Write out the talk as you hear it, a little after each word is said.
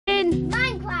in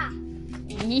Minecraft.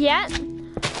 Yeah.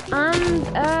 And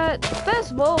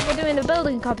first of all, we're doing a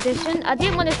building competition. I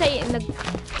didn't want to say it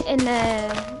in the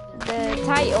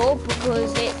title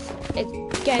because it's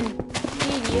getting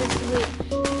tedious.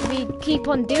 We keep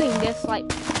on doing this like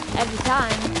every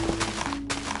time.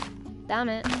 Damn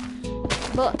it.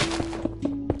 But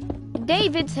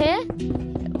David's here.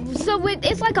 So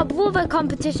it's like a brother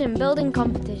competition, building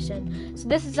competition. So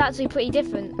this is actually pretty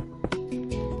different.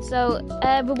 So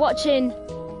we're watching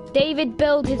David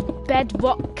build his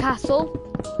bedrock castle.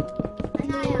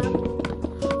 And I am.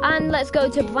 And let's go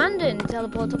to Brandon.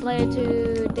 Teleport the player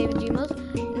to David Gmos.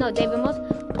 No, David Moss.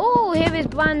 Oh, here is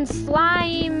Brand's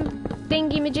slime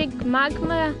thingy-majig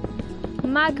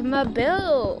magma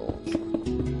build.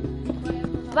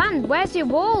 Brand, where's your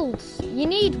walls? You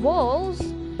need walls.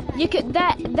 You could.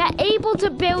 They're able to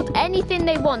build anything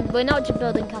they want. We're not just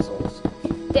building castles.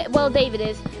 Well, David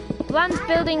is. Brand's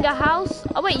building a house.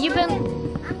 Oh wait, you build.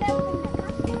 I'm building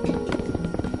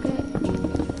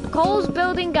the Cole's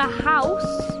building a house.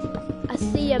 I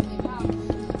see a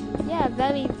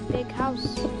very big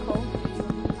house, Cole.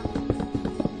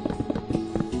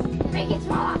 Make it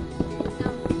smaller.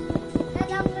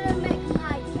 Then I'm gonna make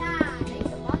my dad make a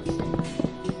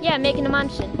mansion. Yeah, making a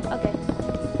mansion. Okay.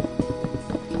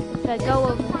 So go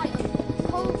over.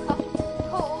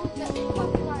 Cole gets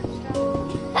copyright strike.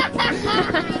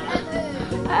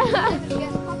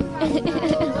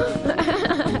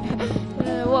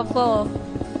 What for?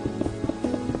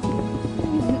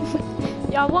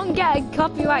 Yeah, I won't get a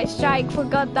copyright strike for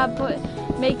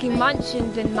making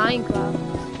mansions in Minecraft.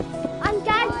 And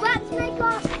guys, let's make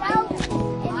ourselves in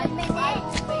a minute.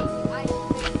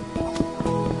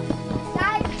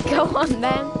 Guys, Go on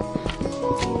then.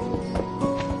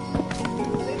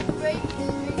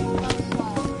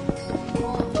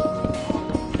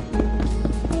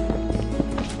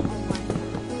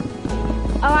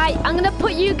 Alright, I'm gonna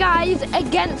put you guys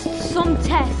against some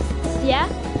tests, yeah?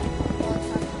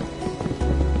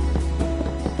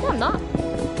 No, I'm not.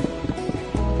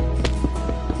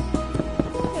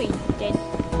 No, you did.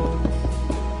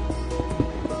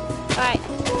 Alright,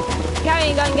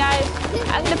 carrying on, guys.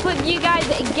 I'm gonna put you guys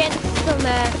against some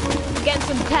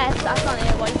tests. I can't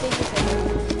hear what you think.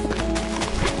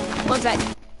 One sec.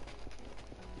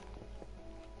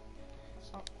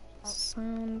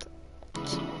 Sound.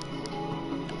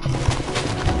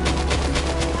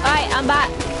 Alright, I'm back.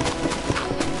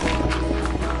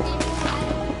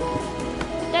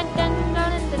 Dun, dun,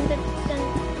 dun, dun, dun, dun.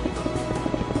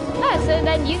 Oh, so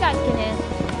then you guys can hear.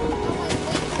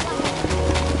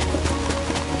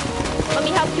 Let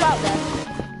me help you out there.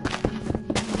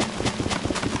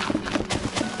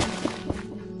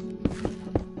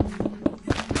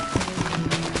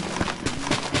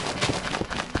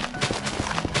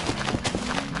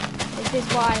 This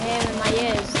is what I hear in my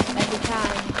ears every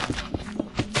time.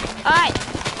 Alright,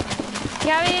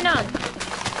 carrying on.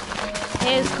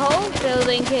 Here's Cole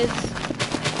building his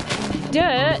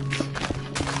dirt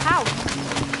house.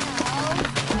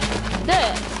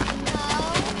 Dirt.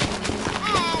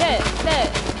 Dirt.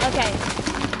 Okay.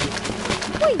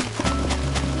 Whee.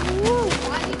 Woo.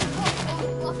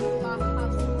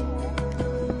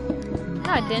 No,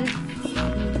 I didn't.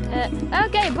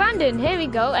 Okay, Brandon, here we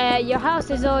go. Your house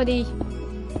is already...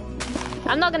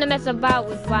 I'm not going to mess about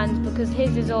with Brand's because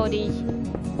his is already...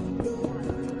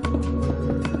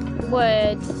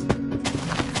 words.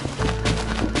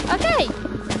 Okay.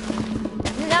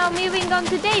 Now moving on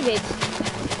to David.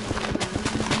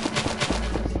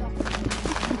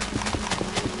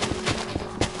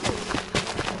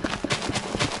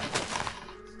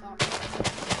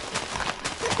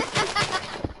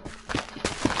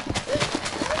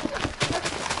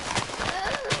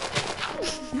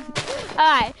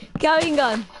 Alright, going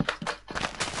on.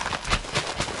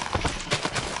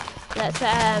 Let's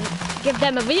give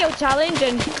them a real challenge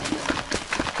and...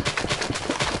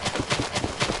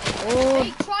 Oh.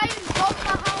 Hey, try and bomb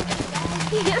the house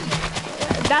again.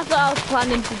 That's what I was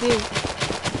planning to do.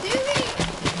 Do it!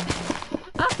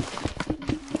 Ah.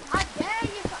 I dare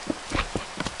you.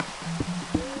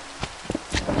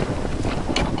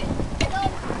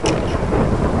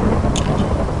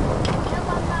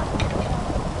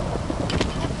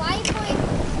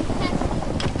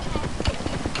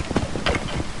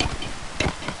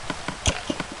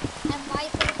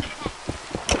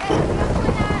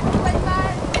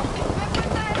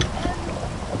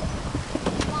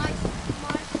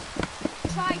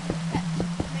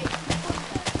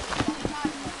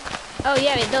 Oh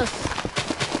yeah, it does.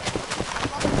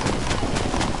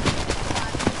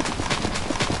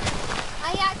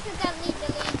 I accidentally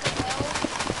deleted the world.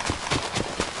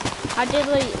 I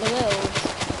delete the world.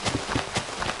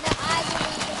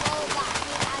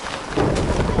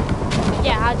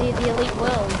 do the Elite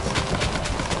Worlds.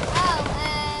 Oh,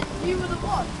 you were the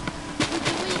one who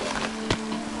deleted it.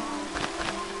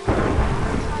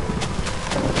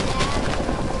 Yeah.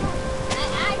 I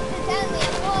accidentally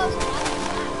paused one.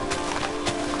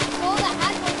 All that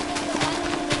had was just the one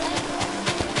in the label.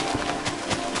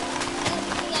 I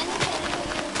didn't see anything.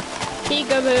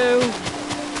 Peekaboo.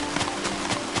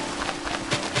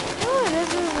 Oh, this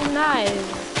is nice.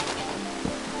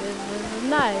 This is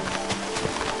nice.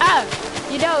 Oh,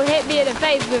 you don't hit me in the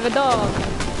face with a dog.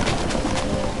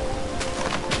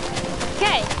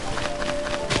 Okay.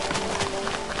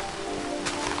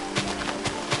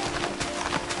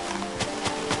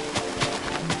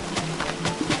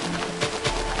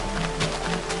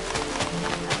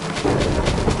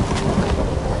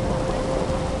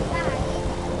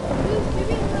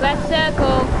 Let's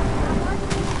circle.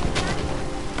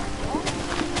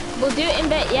 We'll do it in a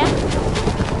bit, yeah?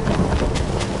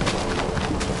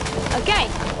 Okay.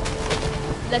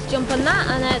 Let's jump on that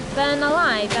and let's burn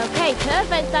alive. Okay,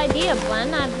 perfect idea,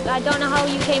 Glenn. I don't know how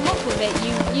you came up with it.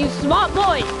 You smart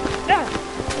boy.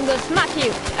 I'm gonna smack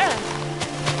you.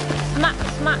 Smack,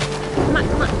 smack, smack,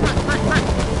 smack, smack, smack, smack.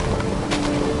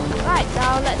 Right,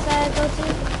 now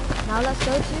let's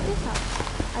go to this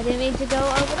house. I didn't mean to go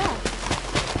over there.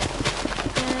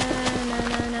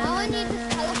 All I need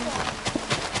is teleport.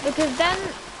 Because then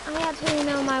I actually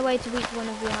know my way to reach one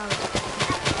of your houses.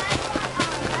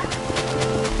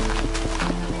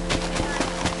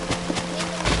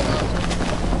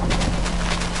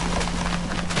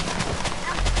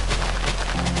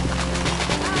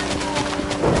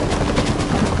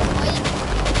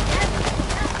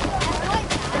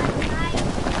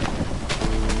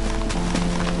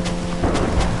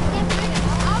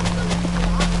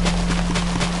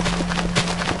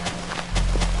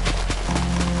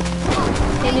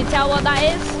 Can you tell what that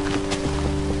is?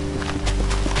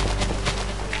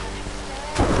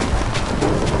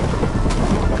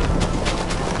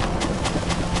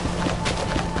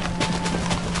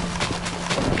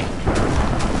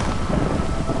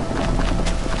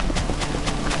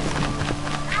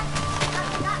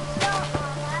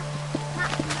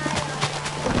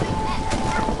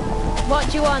 What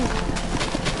do you want?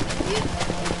 You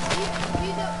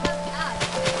don't have ads.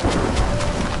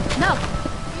 No.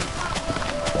 You can't.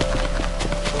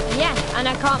 Yeah, and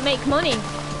I can't make money.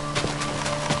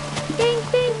 Ding,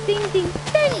 ding, ding, ding,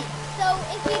 ding. So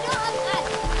if you don't have ads,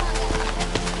 you can't get money.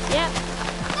 Yeah,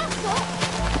 That sucks.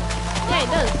 yeah, it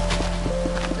does.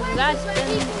 Why That's when been...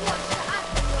 people watch the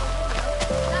ads of your video,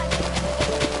 that's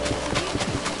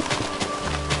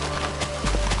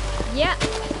Yeah.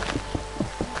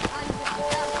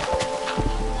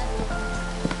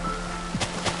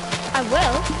 I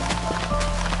will.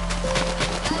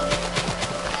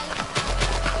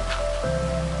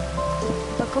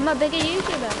 Become a bigger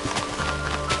YouTuber.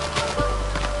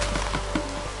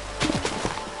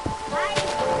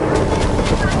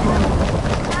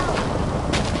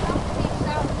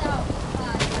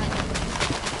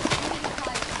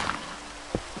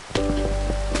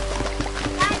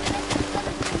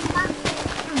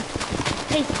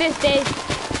 Taste this, Dave.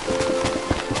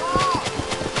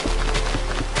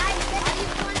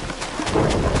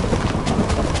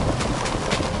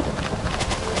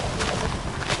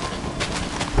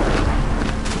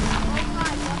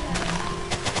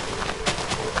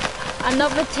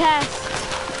 Another test.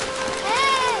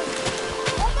 Hey!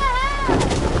 What the hell?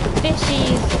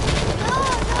 Fishies. No,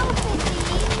 no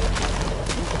fishies.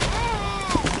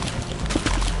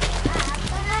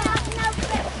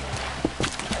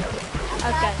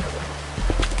 Okay.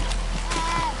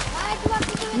 Why do I have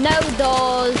to do it? No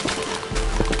doors.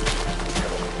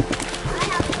 I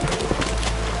have to.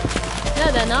 No,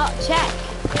 they're not. Check.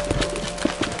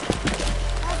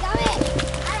 Oh, damn it.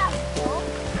 I have to.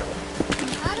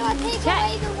 How do I take Check.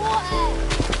 away the water?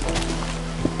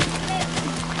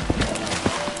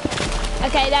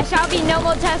 Okay, there shall be no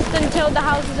more tests until the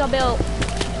houses are built. Oh,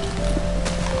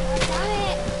 damn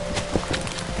it.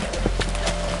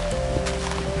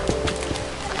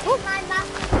 Oh, my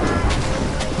master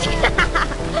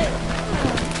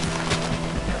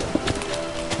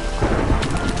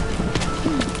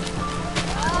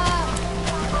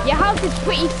Oh. Your house is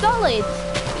pretty solid.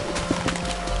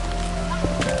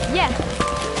 Yeah.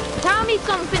 Tell me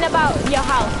something about your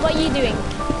house. What are you doing?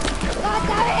 God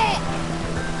damn it!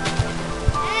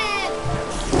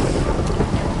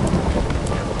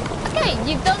 Okay,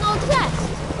 you've done all the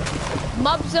tests.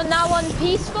 Mobs are now on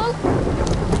peaceful.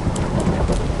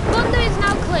 Thunder is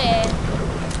now clear.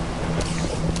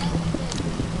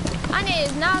 And it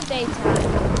is now daytime.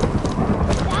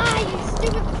 Die, you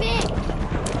stupid pig!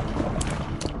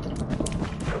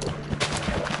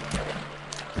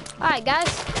 Alright,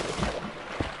 guys.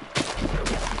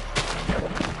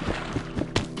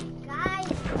 Guys,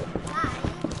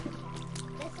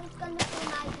 this is gonna be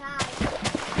my guide.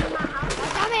 In my house. Oh,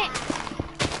 damn it.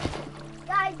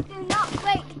 Guys, do not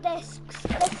break this.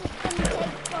 This is gonna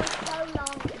take for so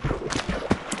long.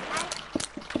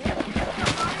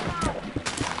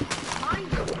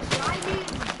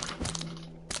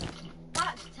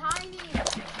 That's tiny.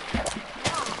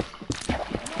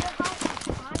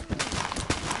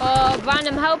 Oh, Bran,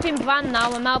 I'm helping Bran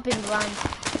now. I'm helping Bran.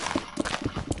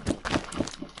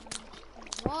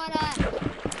 Water.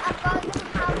 I've got some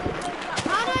powder.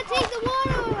 How do I take the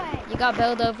water away? You gotta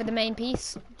build over the main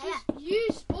piece. Just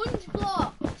use sponge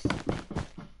blocks.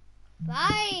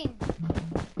 Fine.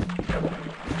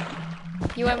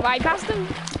 You went right past them?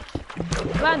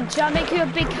 Bran, shall I make you a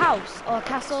big house or a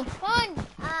castle? Fun.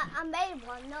 I made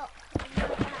one. Look.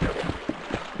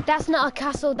 That's not a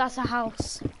castle, that's a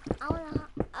house.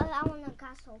 I want a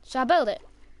castle. Shall I build it?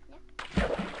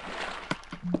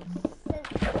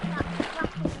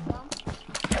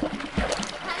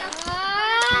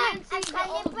 Can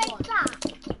you break that?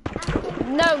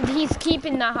 No, he's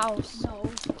keeping the house. No,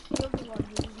 the other one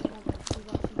he doesn't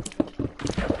want it. He wants you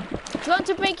to break it. Do you want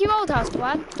to break your old house,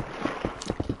 Bran?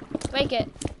 Break it.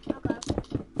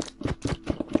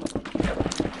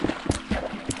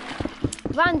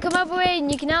 Bran, come over here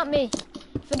and you can help me.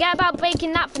 Forget about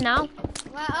breaking that for now.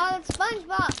 Where are the sponge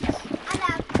box? These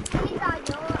are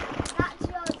yours. That's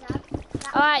yours, Dad.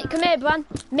 Alright, come here, Bran.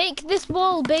 Make this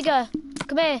wall bigger.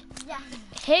 Come here. Yes.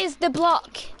 Here's the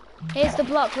block. Here's the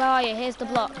block. Where are you? Here's the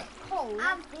block. Cole,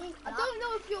 I've I don't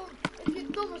know if you're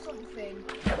dumb or something.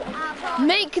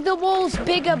 Make the walls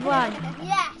bigger, Bran.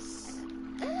 Yes.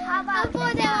 How about I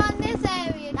put it on this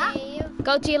area, Dave.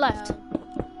 Go to your left.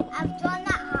 I've done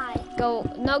that high. Go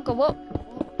up.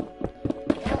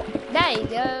 There you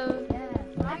go.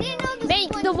 I didn't know the Make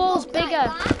sponge the walls box like bigger.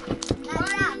 that. Like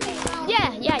that big. Yeah.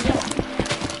 Now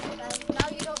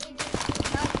you don't need to.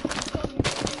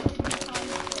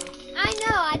 I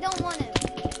know, I don't want it.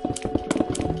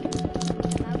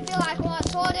 I feel like I want to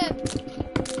sort him.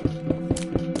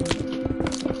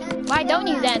 Why don't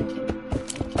you then?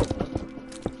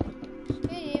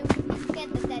 Screw you. Get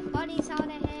the dead bodies out of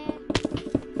here.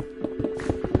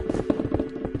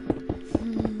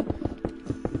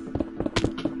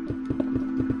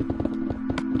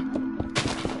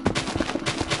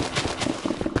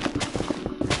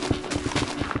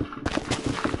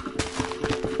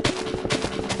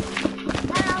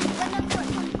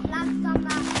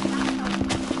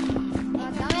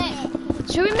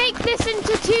 Should we make this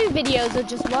into 2 videos or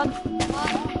just 1?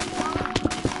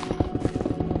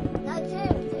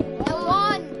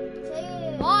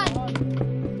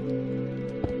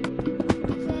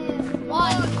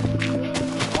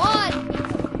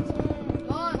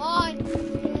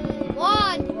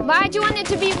 Why do you want it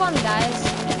to be 1, guys?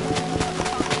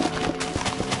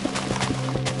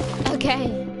 Okay.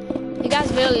 You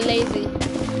guys are really lazy.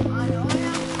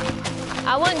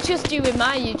 I won't trust you with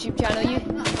my YouTube channel.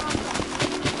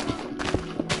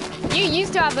 You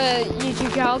used to have a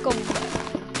YouTube channel called...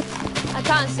 I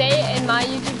can't say it in my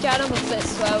YouTube channel because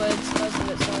it's swear words. Most of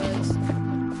it's swear words.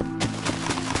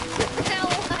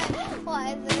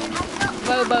 What is it?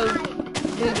 Bobo.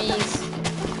 Boobies.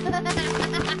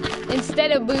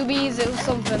 Instead of boobies, it was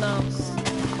something else.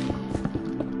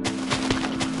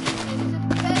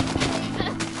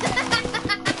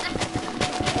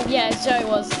 Yeah, sure it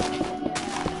was.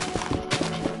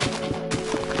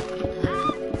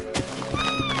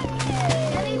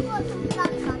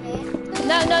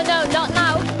 No, not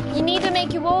now. You need to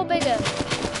make your wall bigger.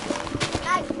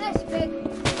 Like this big.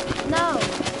 No.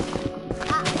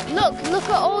 Look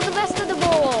at all the rest of the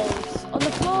walls on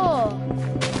the floor.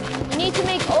 You need to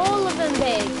make all of them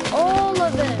big. All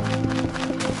of them.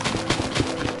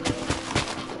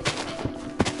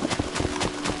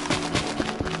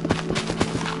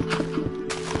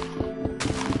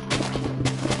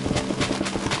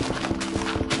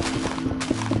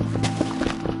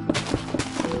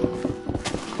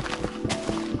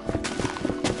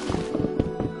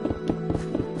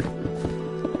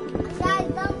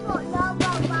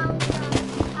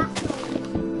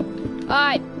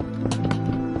 Alright.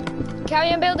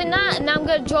 Carry on building that and I'm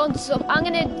gonna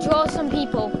draw some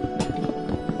people.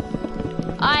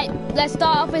 Alright, let's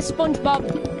start off with SpongeBob.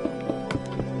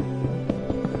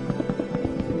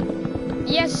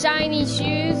 Yes, shiny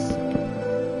shoes.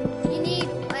 You need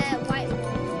white.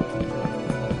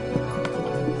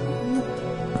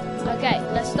 Okay,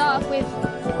 let's start off with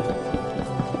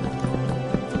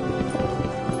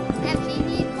Actually, you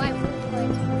need white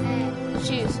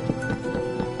shoes.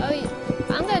 Oh,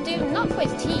 I'm gonna do not for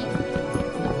his teeth.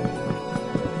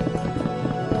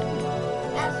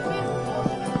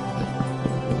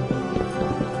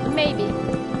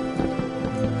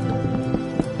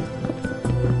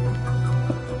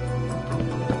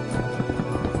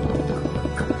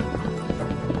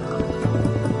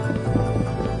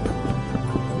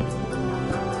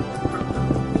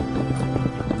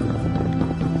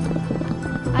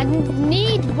 I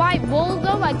need white wool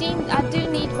though. I do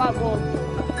need white wool.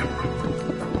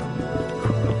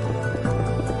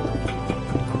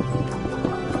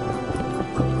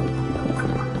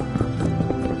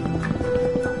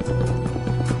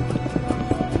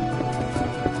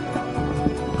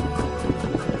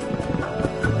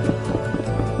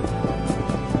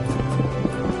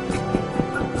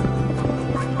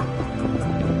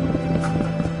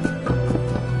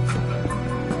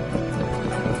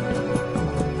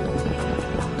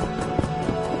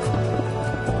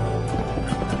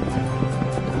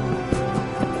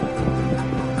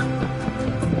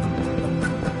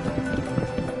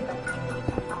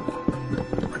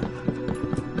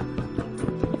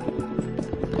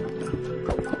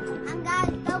 And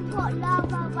guys, don't put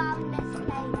lava around this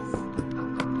place.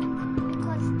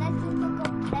 Because this is a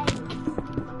good place.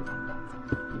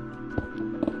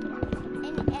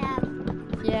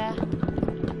 Yeah.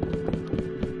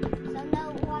 So no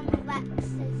one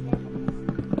vexes it.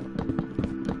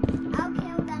 I'll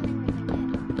kill them in a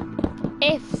minute.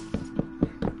 If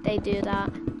they do that.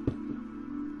 I'm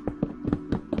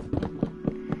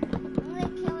gonna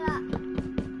kill that.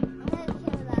 I'm gonna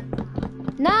kill them.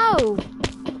 No!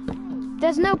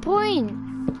 There's no point.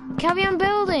 Carry on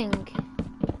building.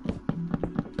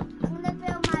 I'm gonna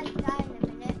build my guy in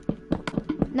a minute.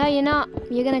 No, you're not.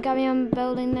 You're gonna carry on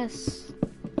building this.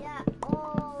 Yeah,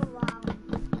 all around.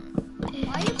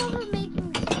 Why are you bother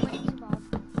making SpongeBob?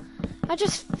 I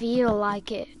just feel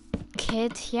like it,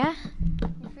 kid, yeah?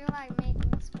 You feel like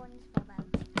making SpongeBob out?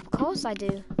 Of course I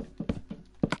do.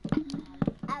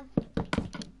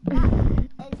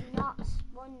 That is not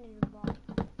SpongeBob.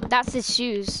 That's his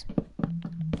shoes.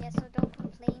 Yeah, so don't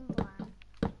complain, Blan.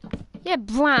 Yeah,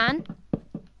 Bran.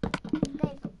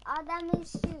 Babe, are them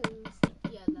his shoes?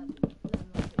 Yeah, them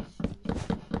are his shoes.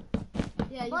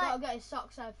 Yeah, you What? gotta get his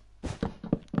socks out.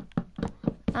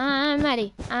 I'm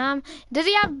ready. Does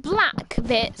he have black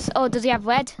bits or does he have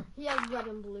red? He has red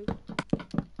and blue.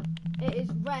 It is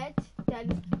red,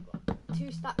 then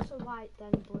 2 stacks of white,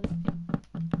 then blue.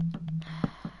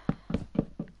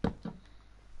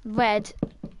 Red,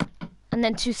 and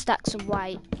then 2 stacks of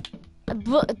white.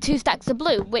 2 stacks of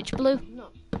blue. Which blue? No.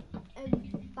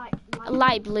 Like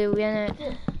Light blue, innit?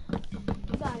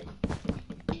 Right.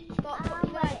 Stop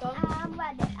putting the red on. I'm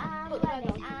ready. Put the red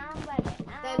on.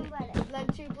 I'm ready. Then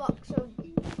 2 blocks of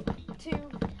 2.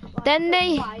 Like, Then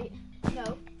they- white.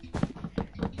 No.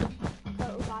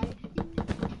 Total white.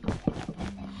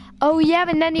 Oh yeah,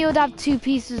 and then he would have 2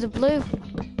 pieces of blue.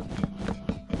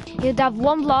 He would have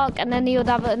 1 block, and then he would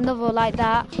have another like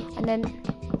that, and then.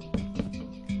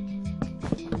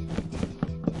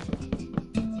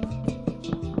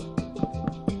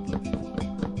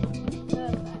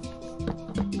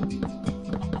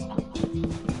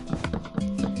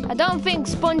 I don't think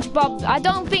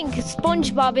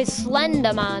SpongeBob is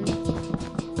Slender Man.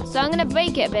 So I'm gonna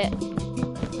break it a bit.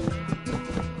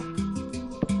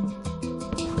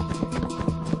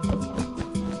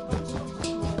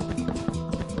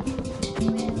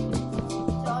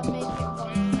 So I'd make it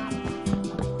 1 stack.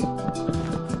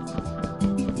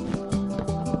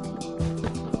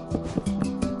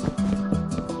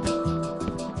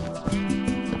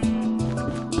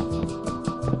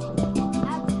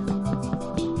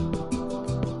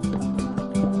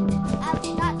 I've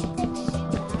got to fix you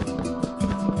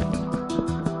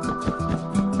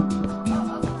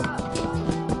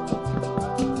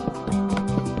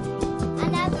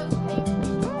and I've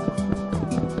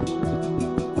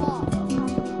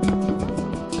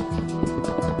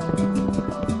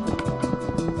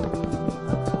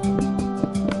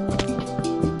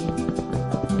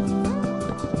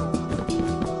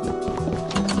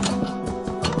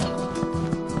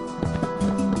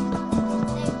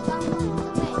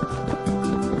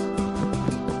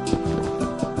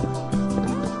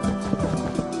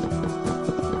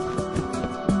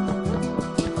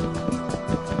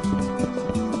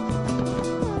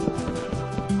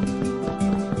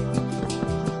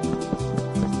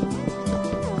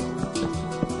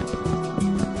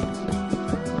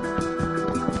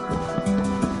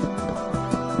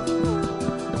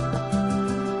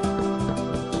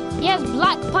He has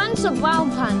black pants or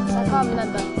brown pants? I can't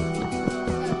remember.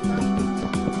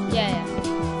 Yeah.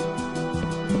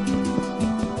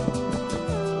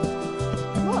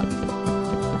 What?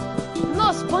 I'm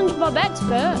not a SpongeBob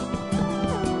expert.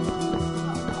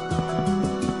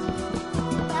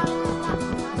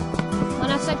 When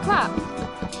I said crap.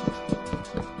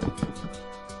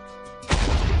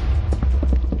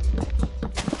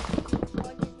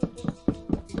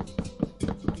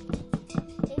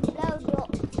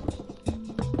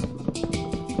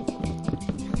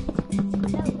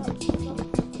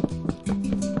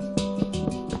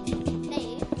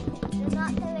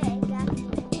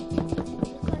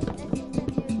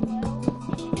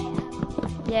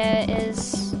 Yeah, it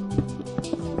is.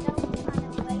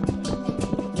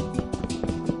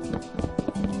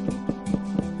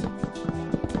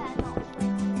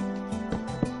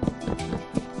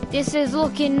 This is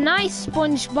looking nice,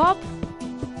 SpongeBob.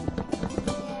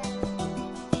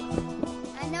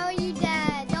 I know you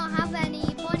don't have any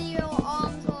body or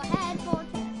arms or head, but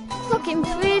It's looking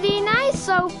pretty nice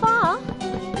so far.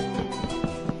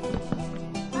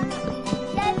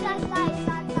 there's a light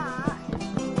like that,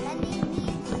 and it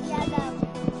needs yellow.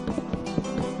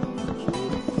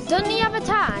 Doesn't he have a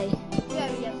tie?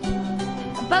 Yeah, yes.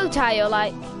 A bow tie or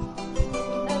like, A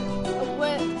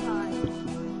work tie.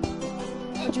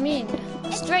 what do you mean?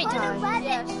 A straight tie?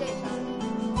 Yeah, straight tie.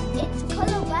 It's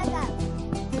colour red.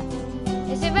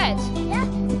 Is it red? Yeah.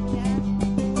 Yeah.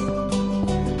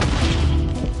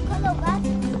 Colour red.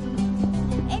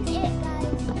 Ain't it,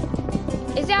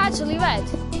 guys? Is it actually red?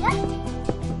 Yeah.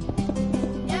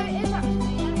 Yeah, it is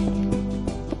actually, yeah.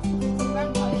 Red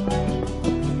tie is red.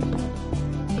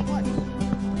 Big one.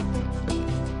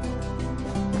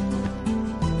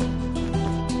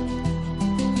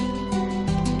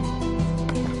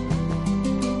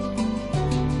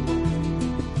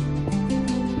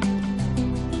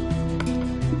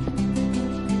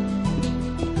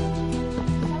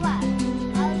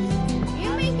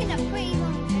 You're making a pretty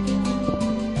long video.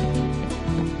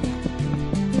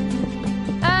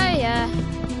 Oh yeah.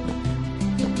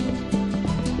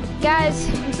 Guys,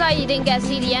 I'm sorry you didn't get to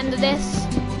see the end of this.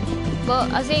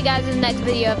 But I'll see you guys in the next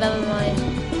video of Illinois.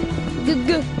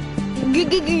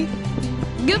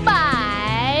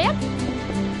 Goodbye.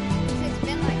 It's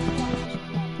been like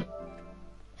 12 years.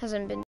 Hasn't been.